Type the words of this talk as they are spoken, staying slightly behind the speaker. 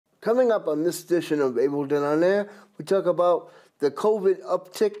Coming up on this edition of Ableton On Air, we talk about the COVID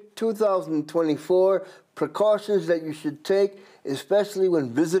uptick 2024, precautions that you should take, especially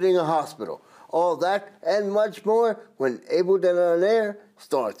when visiting a hospital. All that and much more when Ableton On Air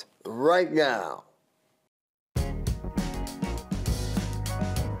starts right now.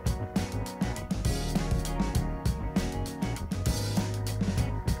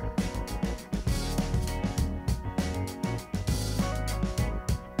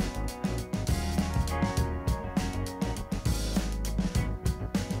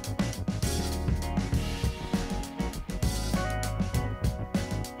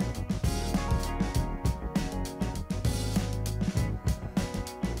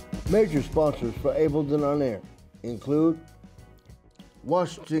 Major sponsors for Ableton On Air include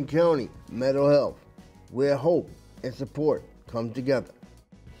Washington County Mental Health, where hope and support come together.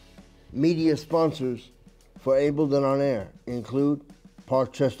 Media sponsors for Ableton On Air include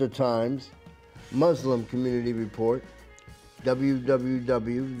Parkchester Times, Muslim Community Report,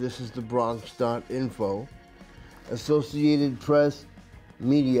 www.thisisthebronx.info, Associated Press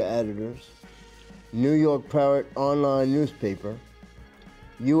Media Editors, New York Parrot Online Newspaper,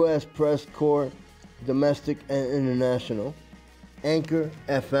 U.S. Press Corps, Domestic and International, Anchor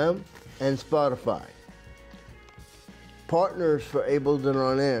FM, and Spotify. Partners for Ableton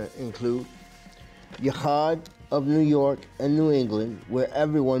On Air include Yachad of New York and New England, where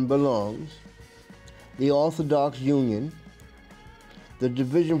everyone belongs, the Orthodox Union, the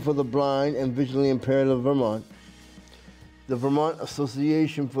Division for the Blind and Visually Impaired of Vermont, the Vermont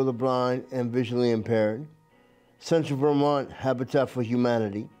Association for the Blind and Visually Impaired, Central Vermont Habitat for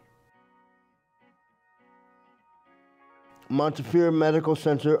Humanity, Montefiore Medical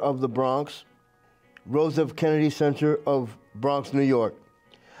Center of the Bronx, Rose F. Kennedy Center of Bronx, New York,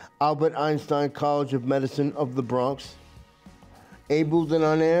 Albert Einstein College of Medicine of the Bronx. Ableton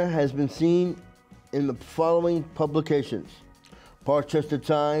On Air has been seen in the following publications: Parkchester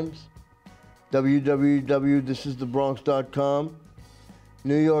Times, www.thisisthebronx.com,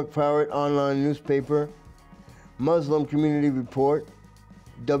 New York Parrot Online Newspaper, Muslim Community Report,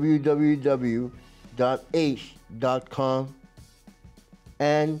 www.h.com,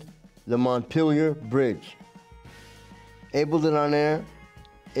 and the Montpelier Bridge. Ableton On Air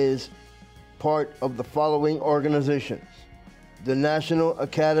is part of the following organizations: the National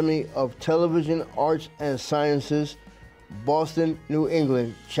Academy of Television Arts and Sciences, Boston, New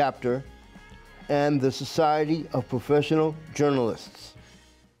England chapter, and the Society of Professional Journalists.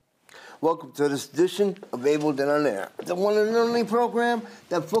 Welcome to this edition of Ableton On Air, the one and only program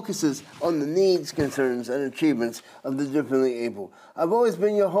that focuses on the needs, concerns, and achievements of the differently able. I've always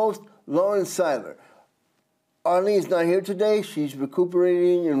been your host, Lauren Seiler. Arlene's not here today. She's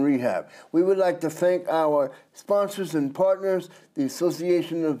recuperating in rehab. We would like to thank our sponsors and partners, the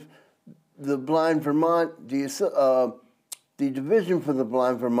Association of the Blind Vermont, the Division for the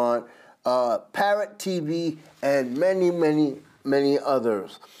Blind Vermont, Parrot TV, and many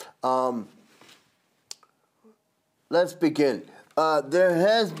others. Let's begin. There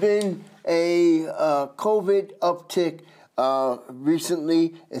has been a COVID uptick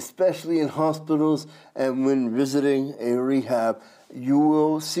recently, especially in hospitals and when visiting a rehab. You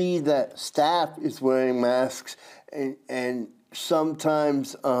will see that staff is wearing masks, and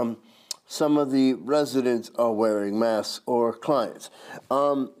sometimes some of the residents are wearing masks, or clients.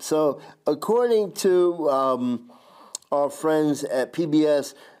 So according to our friends at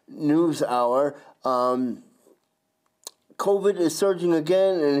PBS NewsHour, COVID is surging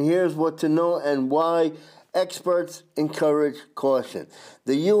again, and here's what to know and why experts encourage caution.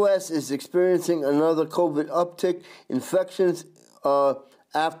 The U.S. is experiencing another COVID uptick, infections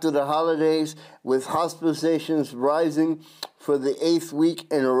after the holidays, with hospitalizations rising for the 8th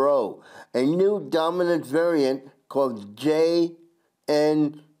week in a row. A new dominant variant called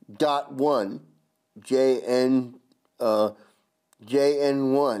JN.1,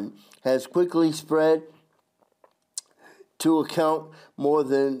 JN1, has quickly spread to account more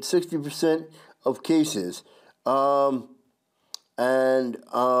than 60% of cases. To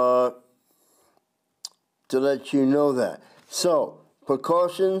let you know that. So,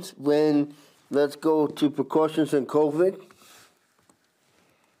 precautions let's go to precautions in COVID.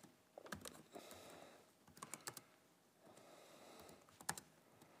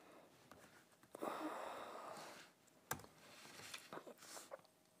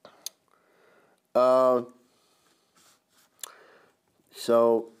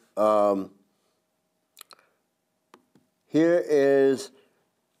 Here is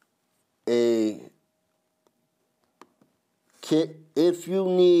a kit if you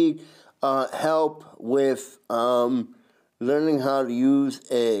need help with learning how to use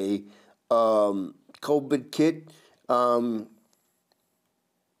a COVID kit.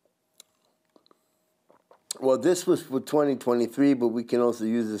 Well, this was for 2023, but we can also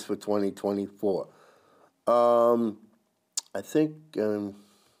use this for 2024. I think, no,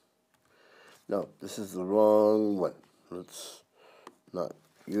 this is the wrong one. Let's not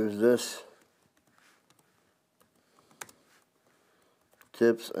use this.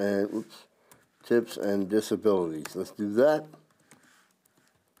 Tips and disabilities. Let's do that.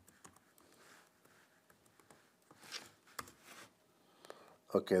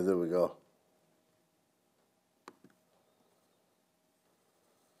 Okay, there we go.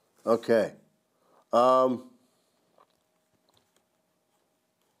 Okay.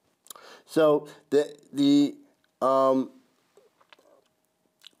 So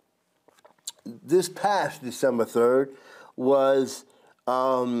this past December 3rd was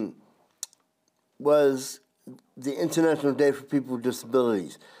the International Day for People with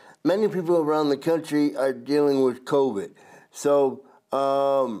Disabilities. Many people around the country are dealing with COVID. So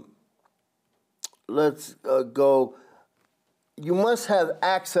let's go. You must have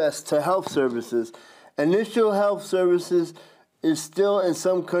access to health services. Initial health services is still in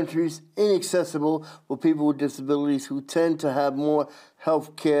some countries inaccessible for people with disabilities who tend to have more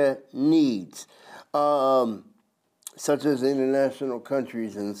health care needs, such as international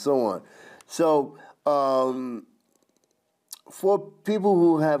countries and so on. So for people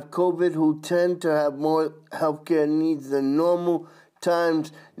who have COVID who tend to have more health care needs than normal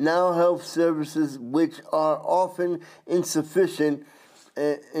times, now health services, which are often insufficient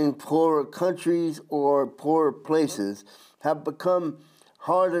in poorer countries or poorer places, have become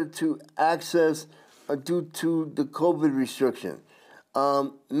harder to access due to the COVID restrictions.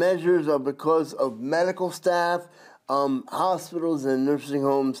 Measures are because of medical staff. Hospitals and nursing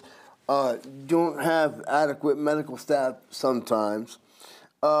homes don't have adequate medical staff sometimes.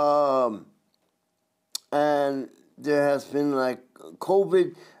 And there has been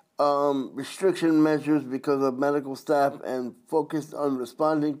COVID restriction measures because of medical staff and focused on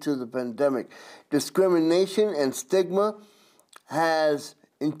responding to the pandemic. Discrimination and stigma has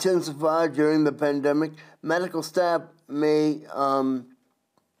intensified during the pandemic. Medical staff may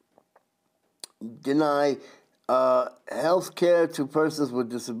deny health care to persons with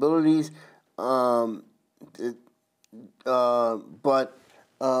disabilities, but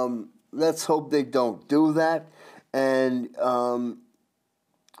let's hope they don't do that. And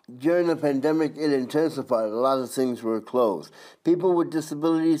during the pandemic, it intensified. A lot of things were closed. People with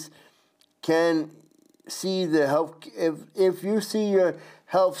disabilities can see the health. If you see your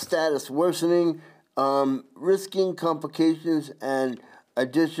health status worsening, risking complications and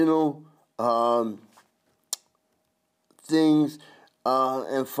additional things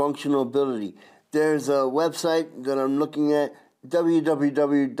and functional ability. There's a website that I'm looking at,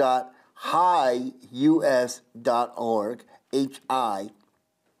 www.hius.org, HI,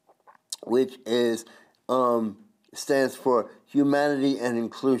 which is stands for Humanity and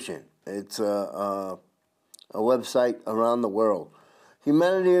Inclusion. It's a website around the world.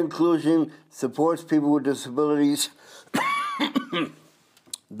 Humanity and Inclusion supports people with disabilities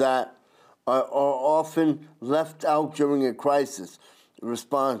that are often left out during a crisis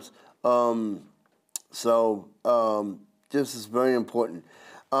response. This is very important.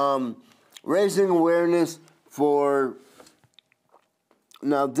 Raising awareness for,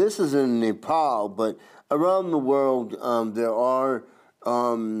 now this is in Nepal, but around the world there are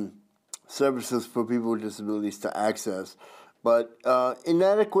services for people with disabilities to access. But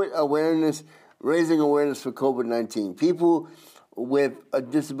inadequate awareness, raising awareness for COVID-19. People with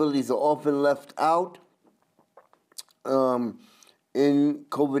disabilities are often left out in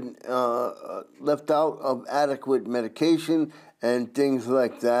COVID, left out of adequate medication and things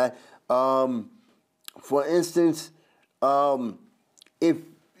like that. For instance, if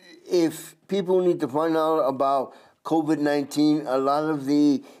people need to find out about COVID-19, a lot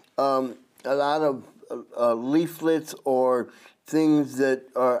of leaflets or things that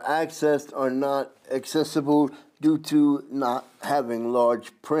are accessed are not accessible due to not having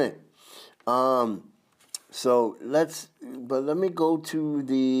large print. Let me go to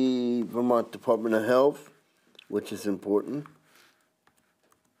the Vermont Department of Health, which is important.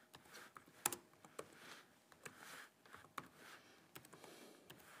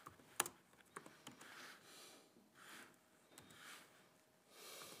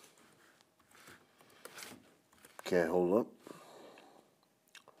 Okay, hold up.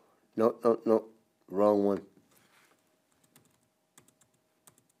 No, wrong one.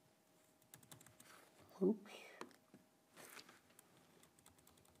 Oops.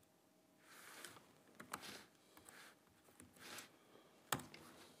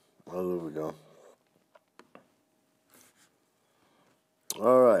 Oh, there we go.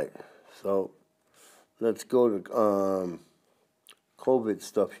 All right, so let's go to COVID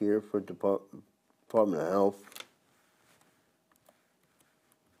stuff here for Department of Health.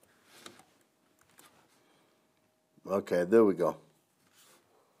 Okay, there we go.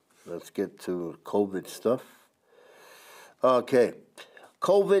 Let's get to COVID stuff. Okay,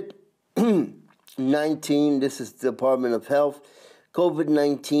 COVID-19, this is the Department of Health.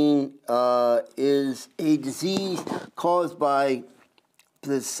 COVID-19 is a disease caused by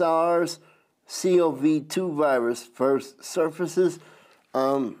the SARS-CoV-2 virus first surfaces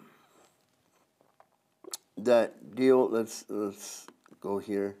that deal. Let's go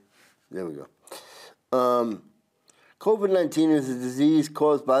here. There we go. COVID-19 is a disease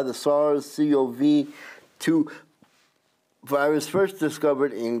caused by the SARS-CoV-2 virus first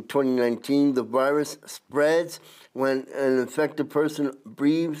discovered in 2019. The virus spreads when an infected person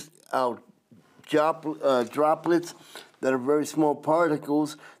breathes out droplets that are very small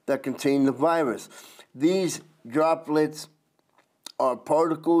particles that contain the virus. These droplets are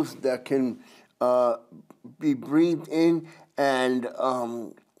particles that can be breathed in, and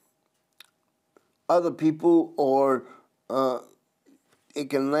other people, or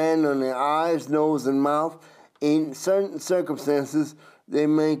it can land on their eyes, nose, and mouth. In certain circumstances, they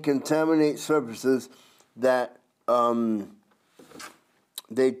may contaminate surfaces that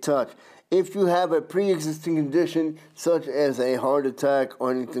they touch. If you have a pre-existing condition, such as a heart attack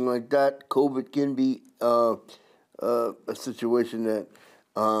or anything like that, COVID can be a situation that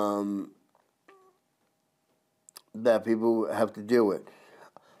that people have to deal with.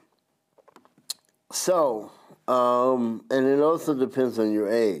 So, and it also depends on your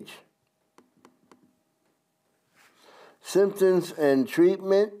age. Symptoms and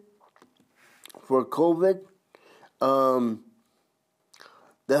treatment for COVID.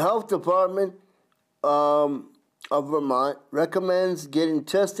 The Health Department of Vermont recommends getting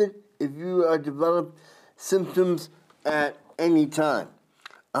tested if you are developing symptoms at any time.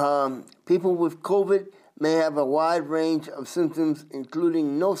 People with COVID may have a wide range of symptoms,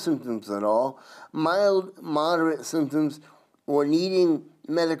 including no symptoms at all, mild, moderate symptoms, or needing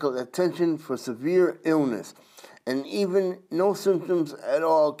medical attention for severe illness. And even no symptoms at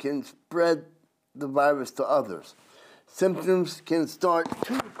all can spread the virus to others. Symptoms can start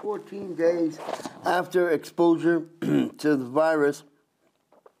 2 to 14 days after exposure to the virus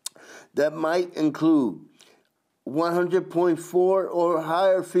that might include 100.4 or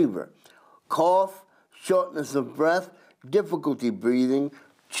higher fever, cough, shortness of breath, difficulty breathing,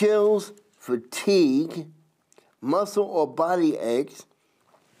 chills, fatigue, muscle or body aches,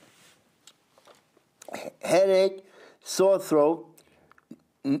 headache, sore throat,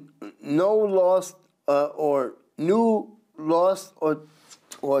 no loss or new loss or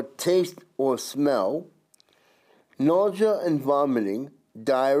taste or smell, nausea and vomiting,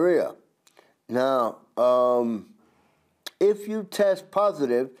 diarrhea. Now, if you test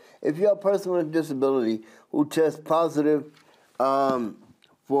positive, if you're a person with a disability who tests positive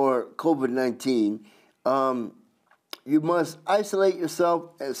for COVID-19, you must isolate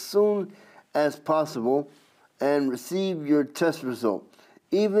yourself as soon as possible and receive your test result,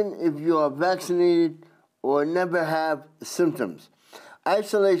 even if you are vaccinated or never have symptoms.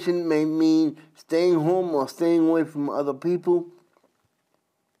 Isolation may mean staying home or staying away from other people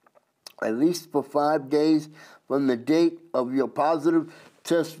at least for 5 days from the date of your positive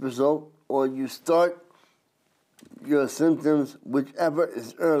test result, or you start your symptoms, whichever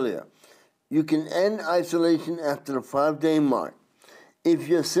is earlier. You can end isolation after the 5-day mark. If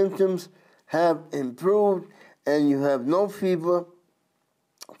your symptoms have improved and you have no fever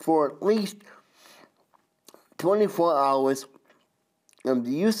for at least 24 hours, and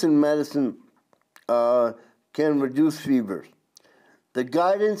the use of medicine can reduce fevers. The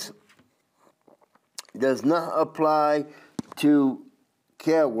guidance does not apply to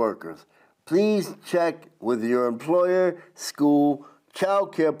care workers. Please check with your employer, school,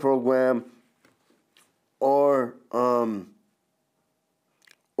 child care program, or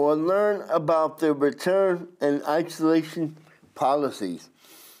learn about the return and isolation policies.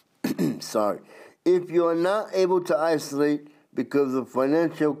 Sorry. If you are not able to isolate because of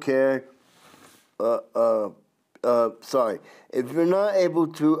financial care, if you're not able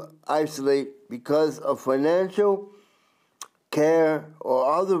to isolate because of financial care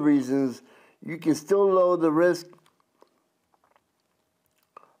or other reasons, you can still lower the risk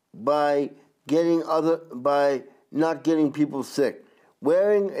by not getting people sick.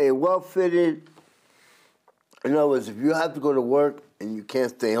 Wearing a well-fitted, in other words, if you have to go to work and you can't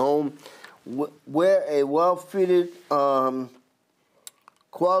stay home, wear a well-fitted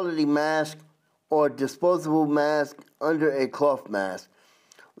quality mask or disposable mask under a cloth mask,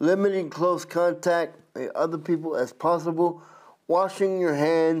 limiting close contact with other people as possible, washing your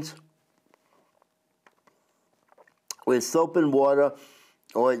hands with soap and water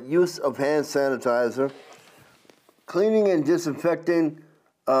or use of hand sanitizer, cleaning and disinfecting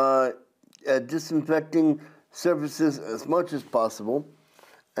surfaces as much as possible,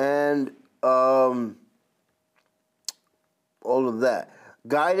 and all of that.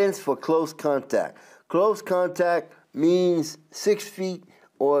 Guidance for close contact. Close contact means 6 feet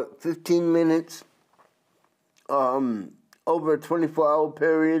or 15 minutes over a 24-hour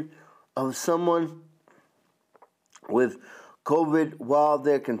period of someone with COVID while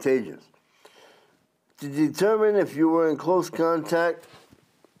they're contagious. To determine if you were in close contact,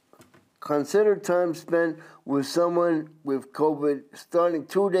 consider time spent with someone with COVID starting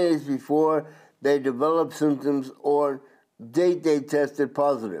 2 days before they develop symptoms or date they tested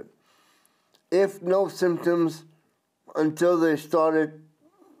positive. If no symptoms until they started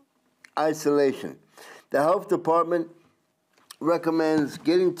isolation. The health department recommends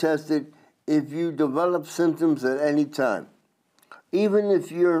getting tested if you develop symptoms at any time. Even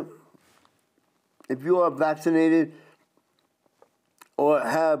if you are vaccinated or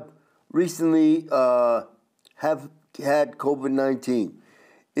have recently have had COVID-19.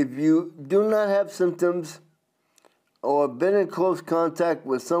 If you do not have symptoms or been in close contact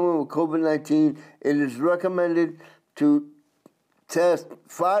with someone with COVID-19, it is recommended to test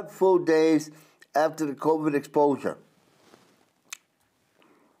 5 full days after the COVID exposure.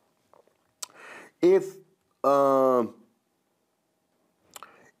 If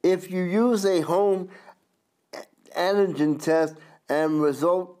you use a home antigen test and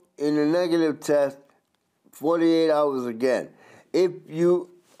result in a negative test, 48 hours again. Let me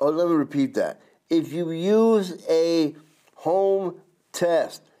repeat that. If you use a home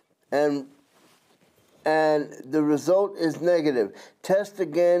test and the result is negative, test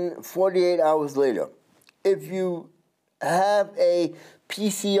again 48 hours later. If you have a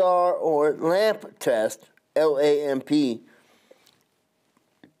PCR or LAMP test, LAMP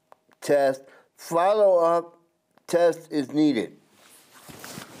test, follow-up test is needed.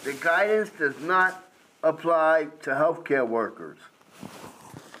 The guidance does not apply to healthcare workers.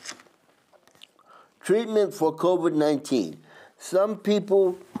 Treatment for COVID-19. Some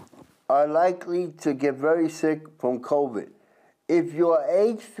people are likely to get very sick from COVID. If you are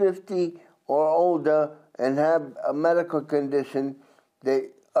age 50 or older and have a medical condition,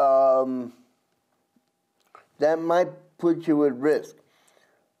 that might put you at risk.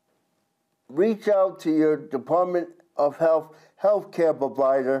 Reach out to your Department of Health healthcare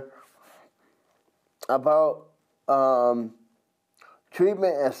provider about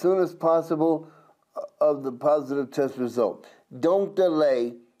treatment as soon as possible of the positive test result. Don't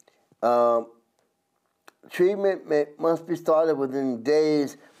delay. Treatment must be started within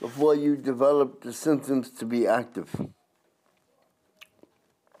days before you develop the symptoms to be active.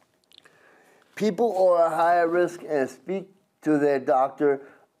 People who are at higher risk and speak to their doctor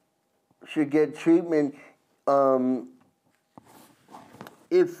should get treatment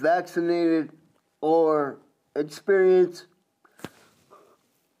if vaccinated or experience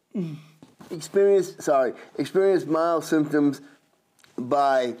mild symptoms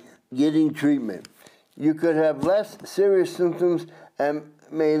by getting treatment. You could have less serious symptoms and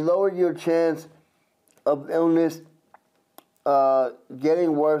may lower your chance of illness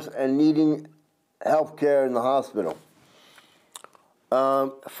getting worse and needing health care in the hospital.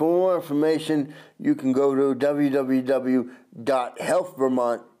 For more information, you can go to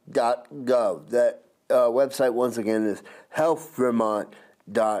www.healthvermont.gov. That website, once again, is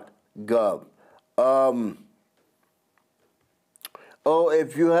healthvermont.gov.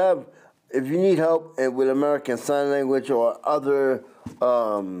 If you need help with American Sign Language or other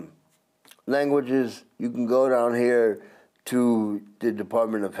languages, you can go down here to the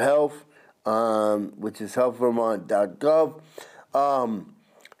Department of Health, which is healthvermont.gov.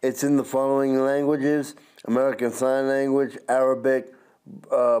 It's in the following languages: American Sign Language, Arabic,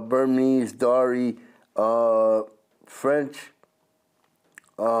 Burmese, Dari, French,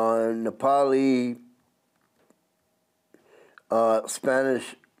 Nepali,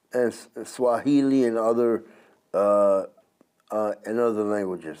 Spanish, and Swahili, and other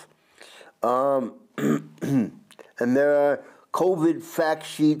languages. And there are COVID fact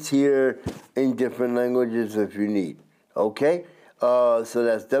sheets here in different languages if you need. Okay? So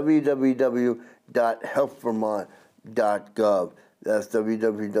that's www.healthvermont.gov. That's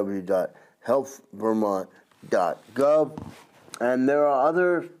www.healthvermont.gov. And there are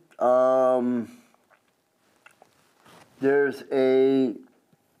other, there's a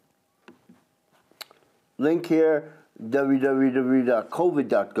link here,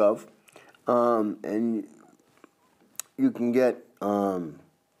 www.covid.gov, and you can get,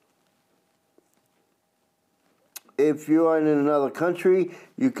 if you're in another country,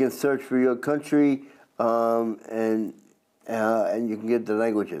 you can search for your country, and you can get the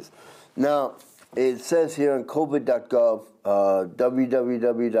languages. Now, it says here on covid.gov,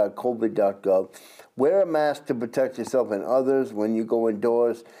 www.covid.gov, wear a mask to protect yourself and others when you go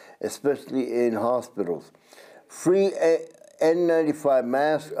indoors, especially in hospitals. Free N95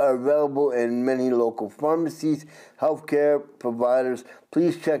 masks are available in many local pharmacies, healthcare providers.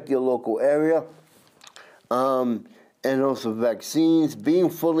 Please check your local area. And also vaccines. Being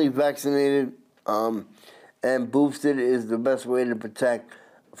fully vaccinated and boosted is the best way to protect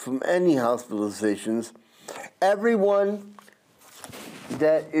from any hospitalizations. Everyone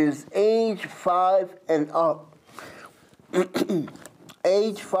that is age 5 and up,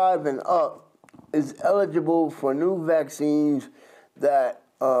 age 5 and up is eligible for new vaccines that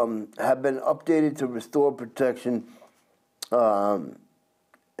have been updated to restore protection,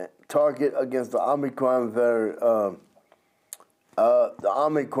 target against the Omicron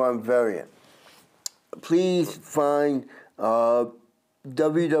variant. Please find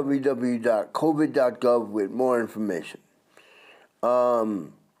www.covid.gov with more information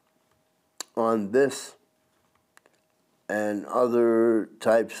on this and other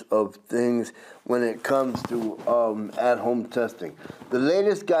types of things when it comes to at-home testing. The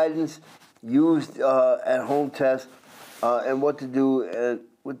latest guidance used at-home tests and what to do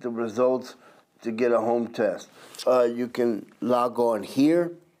with the results to get a home test. You can log on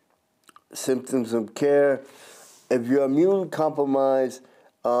here, symptoms of care. If you're immune compromised,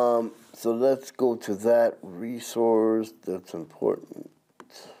 so let's go to that resource that's important.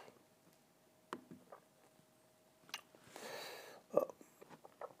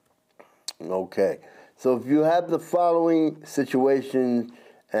 Okay, so if you have the following situation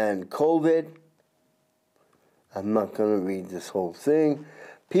and COVID, I'm not going to read this whole thing.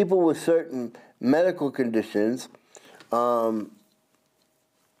 People with certain medical conditions,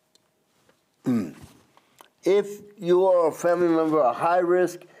 if you are a family member at high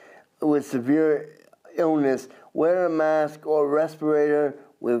risk with severe illness, wear a mask or respirator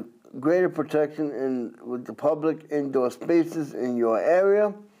with greater protection with the public indoor spaces in your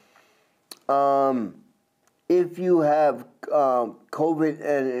area. If you have COVID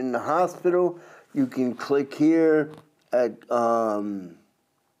and in the hospital, you can click here at, and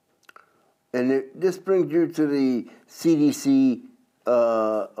this brings you to the CDC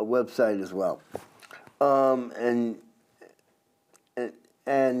website as well. And you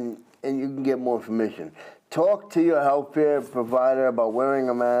can get more information. Talk to your healthcare provider about wearing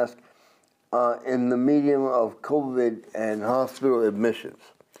a mask in the medium of COVID and hospital admissions.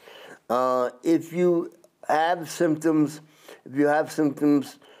 If you have symptoms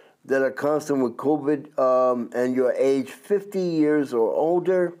that are constant with COVID and you're age 50 years or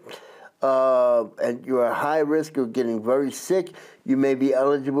older, and you're at high risk of getting very sick, you may be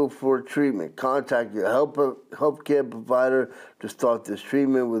eligible for treatment. Contact your healthcare provider to start this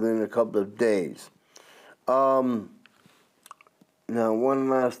treatment within a couple of days. Now, one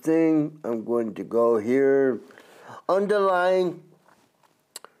last thing. I'm going to go here. Underlying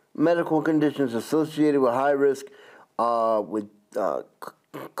medical conditions associated with high risk with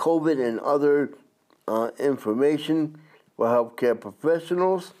COVID and other information for healthcare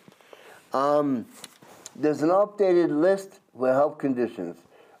professionals. There's an updated list with health conditions.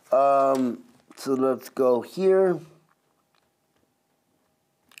 So let's go here.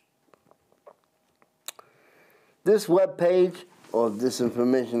 This webpage, or this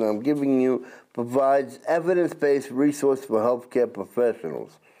information I'm giving you, provides evidence-based resource for healthcare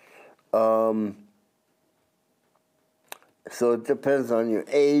professionals. So it depends on your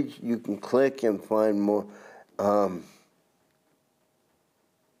age. You can click and find more.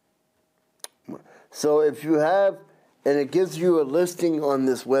 So if you have, and it gives you a listing on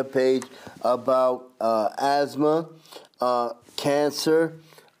this webpage about asthma, cancer,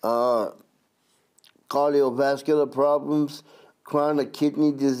 cardiovascular problems, chronic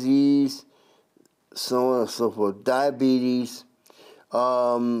kidney disease, so on and so forth, diabetes,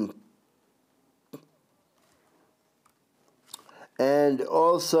 and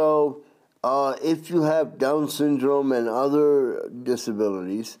also if you have Down syndrome and other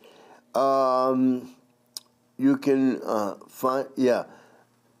disabilities, you can find,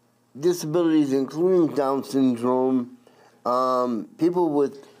 disabilities including Down syndrome. People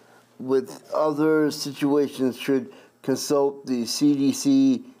with other situations should consult the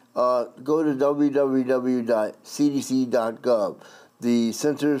CDC. Go to www.cdc.gov. the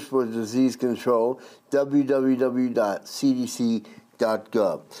Centers for Disease Control,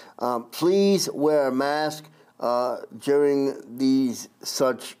 www.cdc.gov. Please wear a mask during these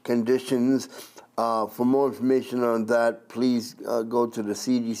such conditions. For more information on that, please go to the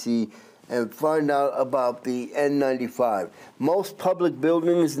CDC and find out about the N95. Most public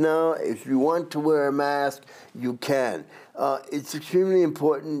buildings now, if you want to wear a mask, you can. It's extremely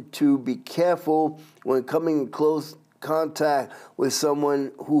important to be careful when coming in close contact with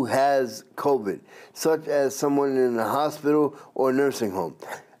someone who has COVID, such as someone in a hospital or nursing home.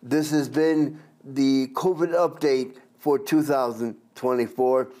 This has been the COVID update for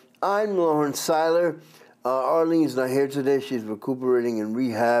 2024. I'm Lawrence Seiler. Arlene's not here today. She's recuperating in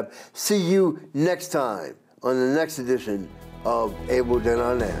rehab. See you next time on the next edition of Ableton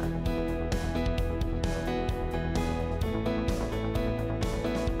On Air.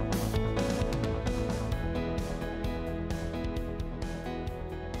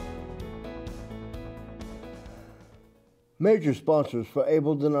 Major sponsors for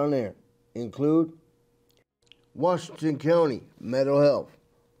Ableton On Air include Washington County Mental Health,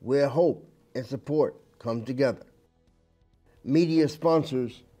 where hope and support come together. Media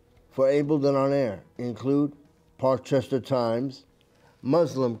sponsors for Ableton On Air include Parkchester Times,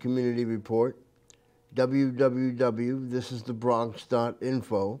 Muslim Community Report,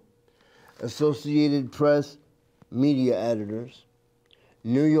 www.thisisthebronx.info, Associated Press Media Editors,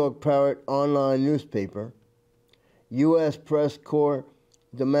 New York Parrot Online Newspaper, U.S. Press Corps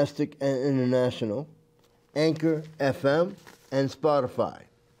Domestic and International, Anchor FM, and Spotify.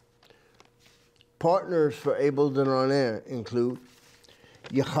 Partners for Ableton On Air include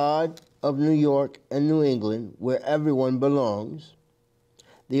Yahad of New York and New England, where everyone belongs,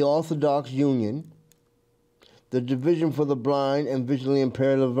 the Orthodox Union, the Division for the Blind and Visually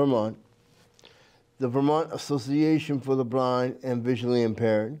Impaired of Vermont, the Vermont Association for the Blind and Visually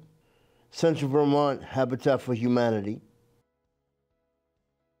Impaired, Central Vermont Habitat for Humanity,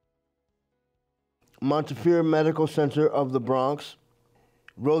 Montefiore Medical Center of the Bronx,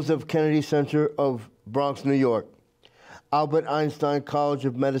 Rose F. Kennedy Center of Bronx, New York, Albert Einstein College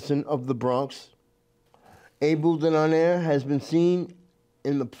of Medicine of the Bronx. Ableton On Air has been seen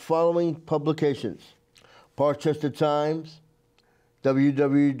in the following publications: Parkchester Times,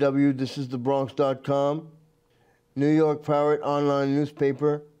 www.thisisthebronx.com, New York Parrot Online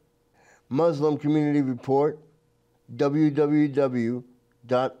Newspaper, Muslim Community Report,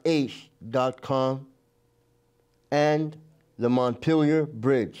 www.aish.com, and the Montpelier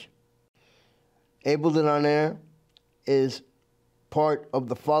Bridge. Ableton On Air is part of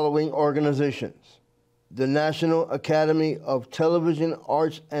the following organizations: the National Academy of Television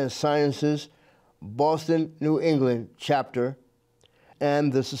Arts and Sciences, Boston, New England chapter,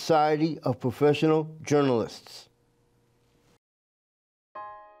 and the Society of Professional Journalists.